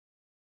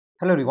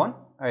Hello everyone,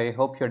 I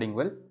hope you're doing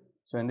well.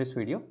 So in this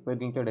video, we're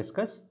going to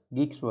discuss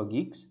Geeks for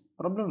Geeks.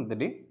 Problem of the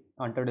day,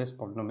 and today's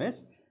problem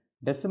is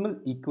decimal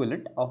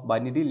equivalent of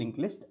binary linked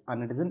list,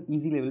 and it is an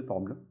easy level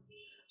problem.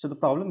 So the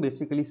problem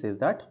basically says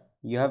that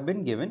you have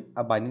been given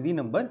a binary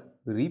number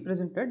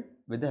represented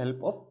with the help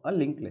of a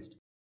linked list.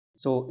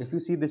 So if you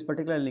see this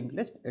particular linked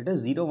list, it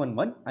is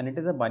 011 and it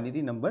is a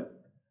binary number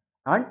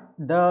and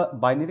the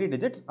binary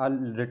digits are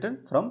written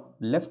from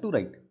left to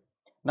right.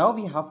 Now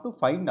we have to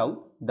find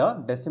out the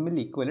decimal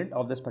equivalent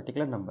of this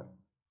particular number.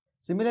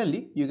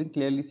 Similarly, you can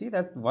clearly see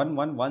that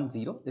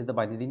 1110 is the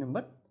binary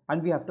number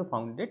and we have to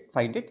find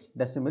its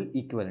decimal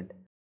equivalent.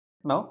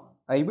 Now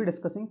I will be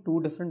discussing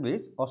two different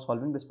ways of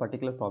solving this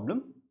particular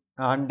problem,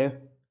 and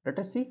let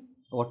us see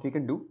what we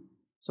can do.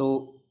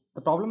 So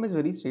the problem is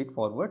very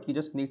straightforward. You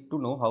just need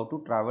to know how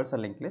to traverse a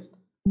linked list,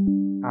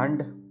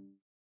 and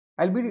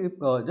I'll be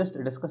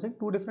just discussing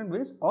two different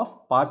ways of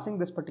parsing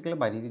this particular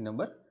binary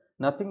number.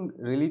 Nothing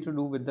really to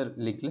do with the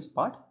linked list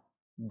part,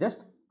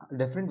 just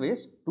different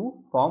ways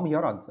to form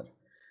your answer.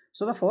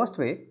 So the first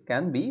way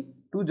can be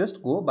to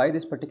just go by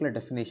this particular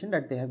definition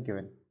that they have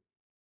given,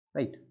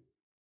 right?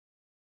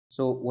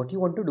 So what you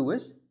want to do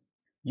is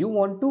you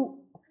want to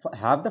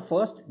have the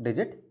first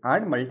digit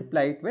and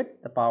multiply it with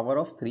the power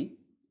of 3,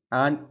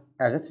 and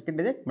as a second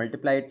digit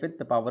multiply it with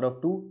the power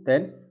of 2,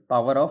 then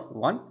power of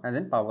 1 and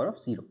then power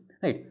of 0,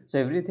 right? So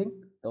everything,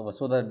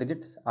 so the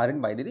digits are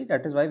in binary,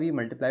 that is why we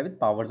multiply with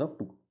powers of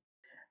 2.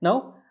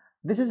 Now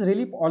this is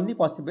really only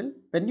possible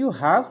when you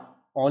have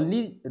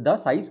only the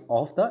size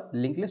of the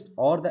linked list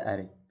or the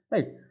array,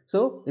 right?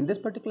 So in this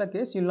particular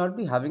case you will not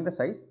be having the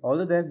size,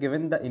 although they have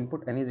given the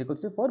input n is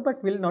equals to 4,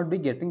 but we will not be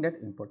getting that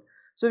input.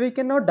 So we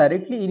cannot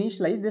directly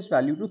initialize this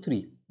value to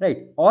 3, right,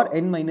 or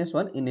n minus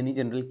 1 in any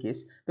general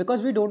case,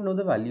 because we don't know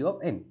the value of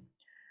n.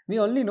 We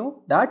only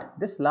know that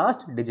this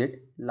last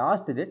digit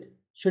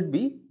should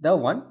be the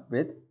one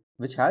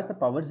which has the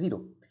power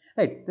 0,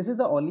 right? This is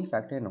the only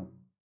fact I know.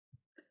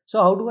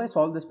 So how do I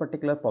solve this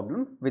particular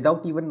problem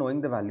without even knowing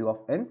the value of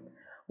n?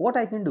 What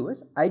I can do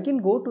is I can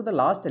go to the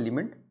last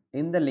element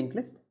in the linked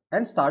list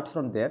and start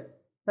from there,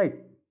 right,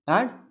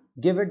 and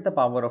give it the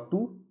power of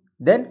 2,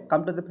 then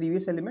come to the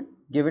previous element,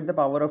 give it the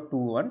power of 2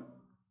 1,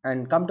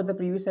 and come to the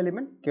previous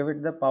element, give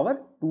it the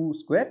power 2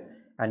 square,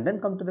 and then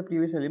come to the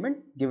previous element,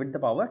 give it the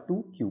power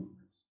 2 cube,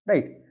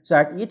 right? So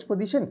at each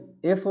position,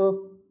 if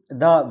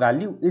the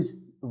value is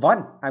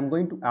 1, I'm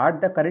going to add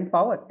the current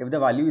power. If the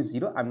value is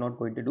 0, I'm not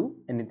going to do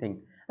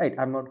anything, right?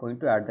 I'm not going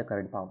to add the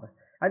current power.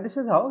 And this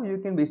is how you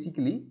can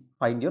basically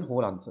find your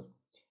whole answer.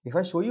 If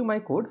I show you my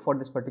code for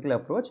this particular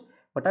approach,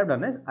 what I've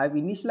done is I've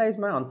initialized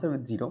my answer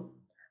with 0.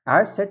 I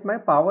have set my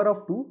power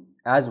of 2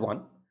 as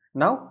 1.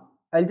 Now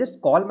I'll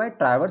just call my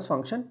traverse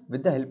function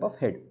with the help of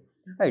head,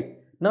 right?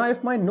 Now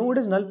if my node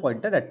is null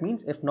pointer, that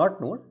means if not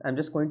node, I'm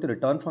just going to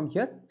return from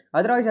here.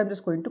 Otherwise I'm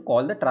just going to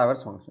call the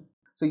traverse function.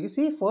 So you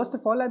see, first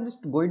of all, I'm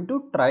just going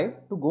to try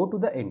to go to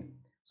the end.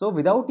 So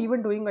without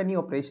even doing any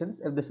operations,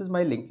 if this is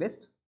my linked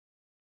list,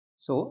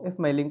 so if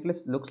my linked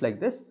list looks like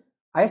this,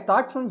 I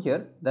start from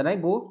here, then I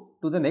go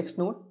to the next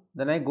node,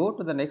 then I go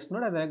to the next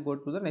node, and then I go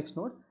to the next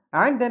node,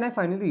 and then I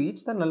finally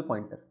reach the null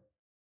pointer,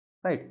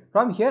 right?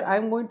 From here I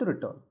am going to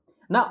return.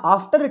 Now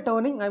after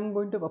returning, I am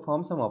going to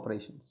perform some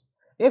operations.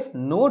 If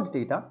node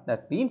data,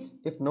 that means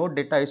if node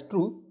data is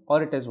true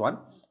or it is 1,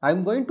 I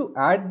am going to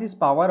add this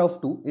power of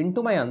 2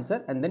 into my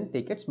answer and then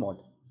take its mod,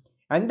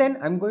 and then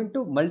I am going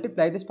to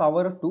multiply this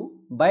power of 2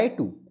 by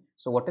 2.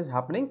 So what is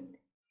happening?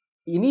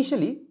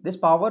 Initially this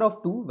power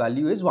of 2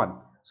 value is 1,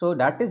 so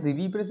that is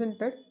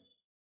represented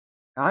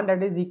and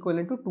that is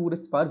equivalent to 2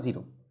 raised to power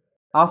 0.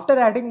 After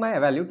adding my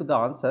value to the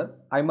answer,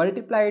 I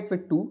multiply it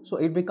with 2, so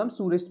it becomes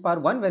 2 raised to power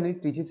 1 when it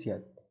reaches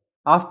here.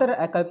 After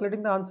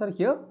calculating the answer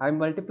here, I am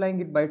multiplying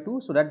it by 2,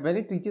 so that when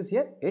it reaches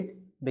here, it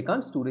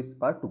becomes 2 raised to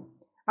power 2,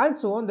 and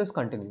so on. This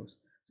continues.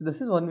 So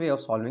this is one way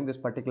of solving this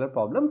particular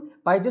problem,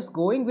 by just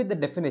going with the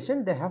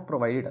definition they have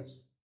provided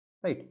us,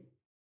 right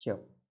here.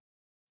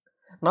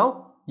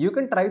 Now you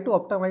can try to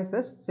optimize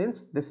this,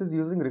 since this is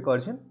using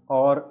recursion,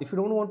 or if you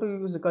don't want to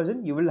use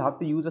recursion, you will have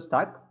to use a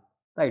stack,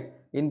 right?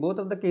 In both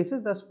of the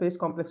cases, the space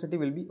complexity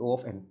will be O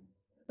of n,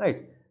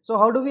 right? So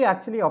how do we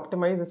actually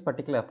optimize this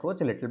particular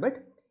approach a little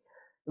bit?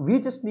 We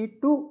just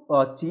need to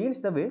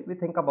change the way we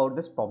think about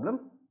this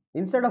problem.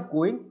 Instead of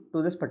going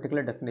to this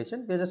particular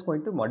definition, we are just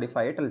going to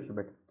modify it a little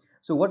bit.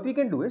 So what we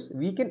can do is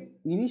we can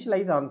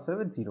initialize answer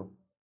with 0.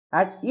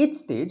 At each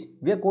stage,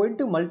 we are going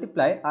to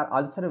multiply our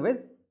answer with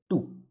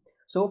 2.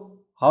 So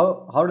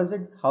how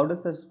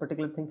does this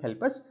particular thing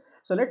help us?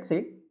 So let's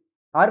say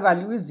our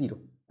value is 0,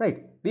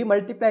 right? We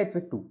multiply it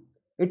with 2.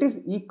 It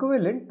is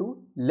equivalent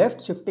to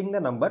left shifting the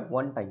number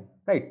one time,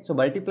 right? So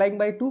multiplying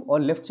by 2 or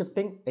left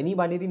shifting any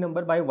binary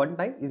number by one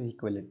time is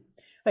equivalent,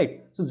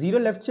 right? So 0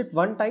 left shift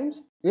one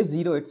times is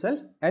 0 itself,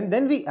 and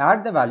then we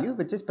add the value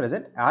which is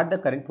present at the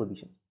current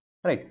position,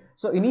 right?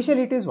 So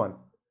initially it is 1.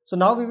 So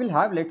now we will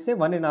have, let's say,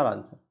 1 in our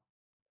answer.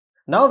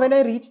 Now when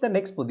I reach the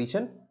next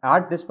position,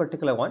 at this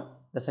particular one,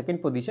 the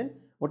second position,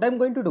 what I'm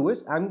going to do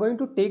is I'm going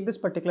to take this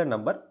particular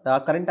number,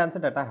 the current answer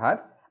that I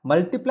have,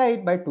 multiply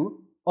it by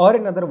 2, or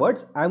in other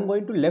words, I am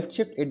going to left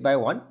shift it by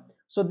 1.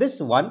 So this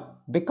 1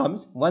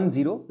 becomes 1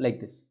 0 like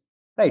this,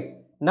 right?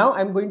 Now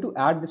I am going to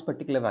add this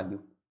particular value,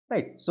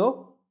 right?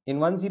 So in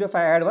 1 0 if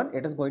I add 1,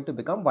 it is going to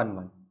become 1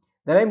 1.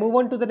 Then I move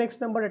on to the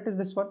next number, it is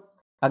this one.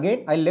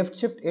 Again I left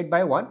shift it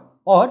by 1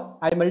 or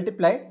I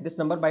multiply this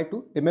number by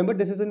 2. Remember,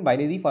 this is in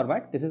binary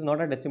format, this is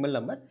not a decimal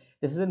number,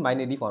 this is in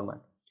binary format.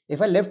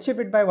 If I left shift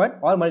it by 1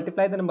 or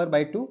multiply the number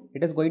by 2,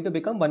 it is going to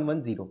become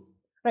 110,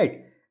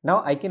 right?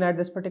 Now I can add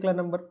this particular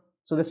number,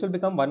 so this will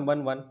become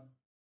 111.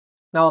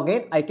 Now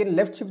again I can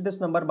left shift this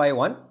number by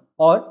 1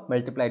 or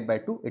multiply it by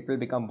 2, it will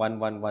become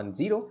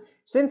 1110.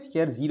 Since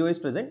here 0 is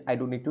present, I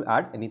don't need to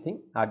add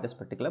anything at this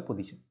particular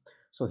position.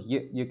 So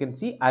here you can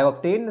see I have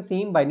obtained the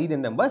same binary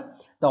number.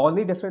 The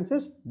only difference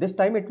is this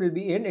time it will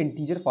be in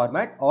integer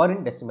format or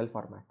in decimal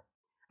format,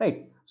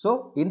 right?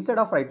 So instead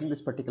of writing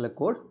this particular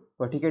code,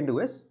 what you can do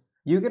is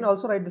you can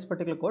also write this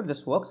particular code.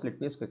 This works. Let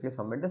me just quickly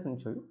submit this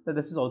and show you that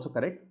this is also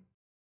correct.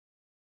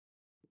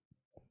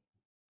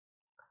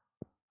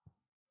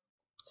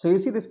 So you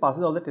see this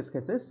passes all the test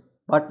cases,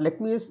 but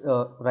let me just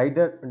write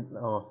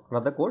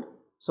another code.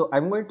 So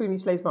I'm going to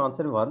initialize my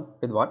answer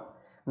with 1.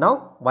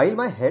 Now while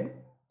my head,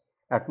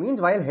 that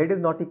means while head is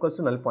not equals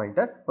to null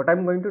pointer, what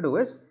I'm going to do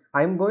is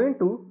I'm going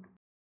to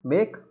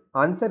make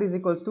answer is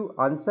equals to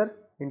answer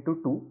into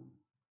 2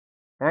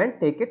 and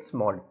take its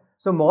mod.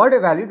 So mod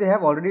value they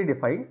have already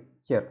defined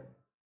here,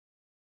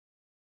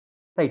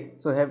 right?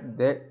 So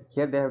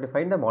here they have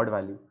defined the mod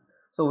value.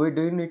 So we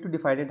do need to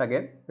define it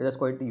again. We're just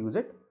going to use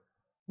it.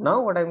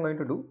 Now what I'm going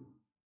to do,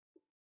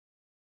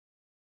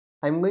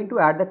 I'm going to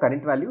add the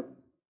current value.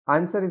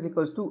 Answer is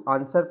equals to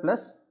answer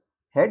plus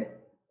head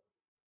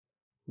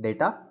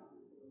data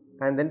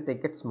and then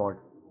take its mod,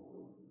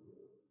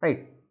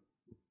 right?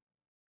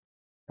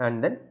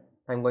 And then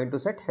I'm going to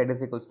set head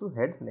is equals to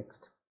head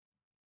next.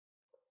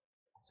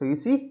 So you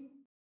see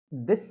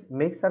this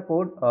makes our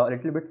code a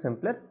little bit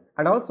simpler,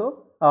 and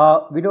also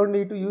we don't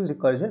need to use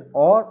recursion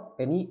or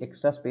any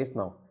extra space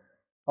now.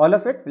 All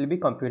of it will be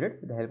computed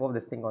with the help of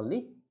this thing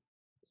only.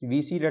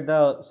 We see that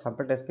the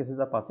sample test cases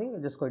are passing.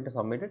 We're just going to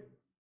submit it.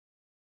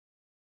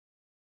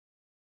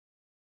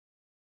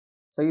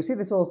 So you see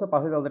this also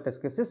passes all the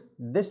test cases.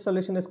 This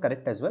solution is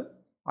correct as well.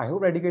 I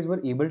hope that you guys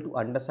were able to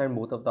understand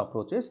both of the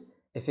approaches.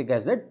 If you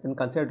guys did, then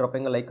consider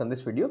dropping a like on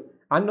this video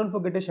and don't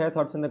forget to share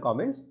thoughts in the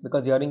comments,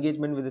 because your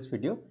engagement with this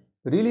video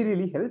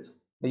really helps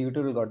the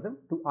YouTube algorithm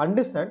to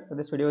understand that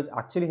this video is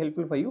actually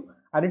helpful for you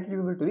and it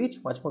will be able to reach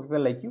much more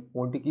people like you who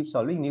want to keep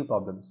solving new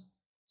problems.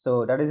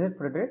 So that is it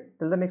for today.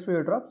 Till the next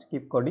video drops,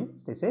 keep coding,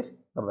 stay safe,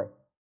 bye bye.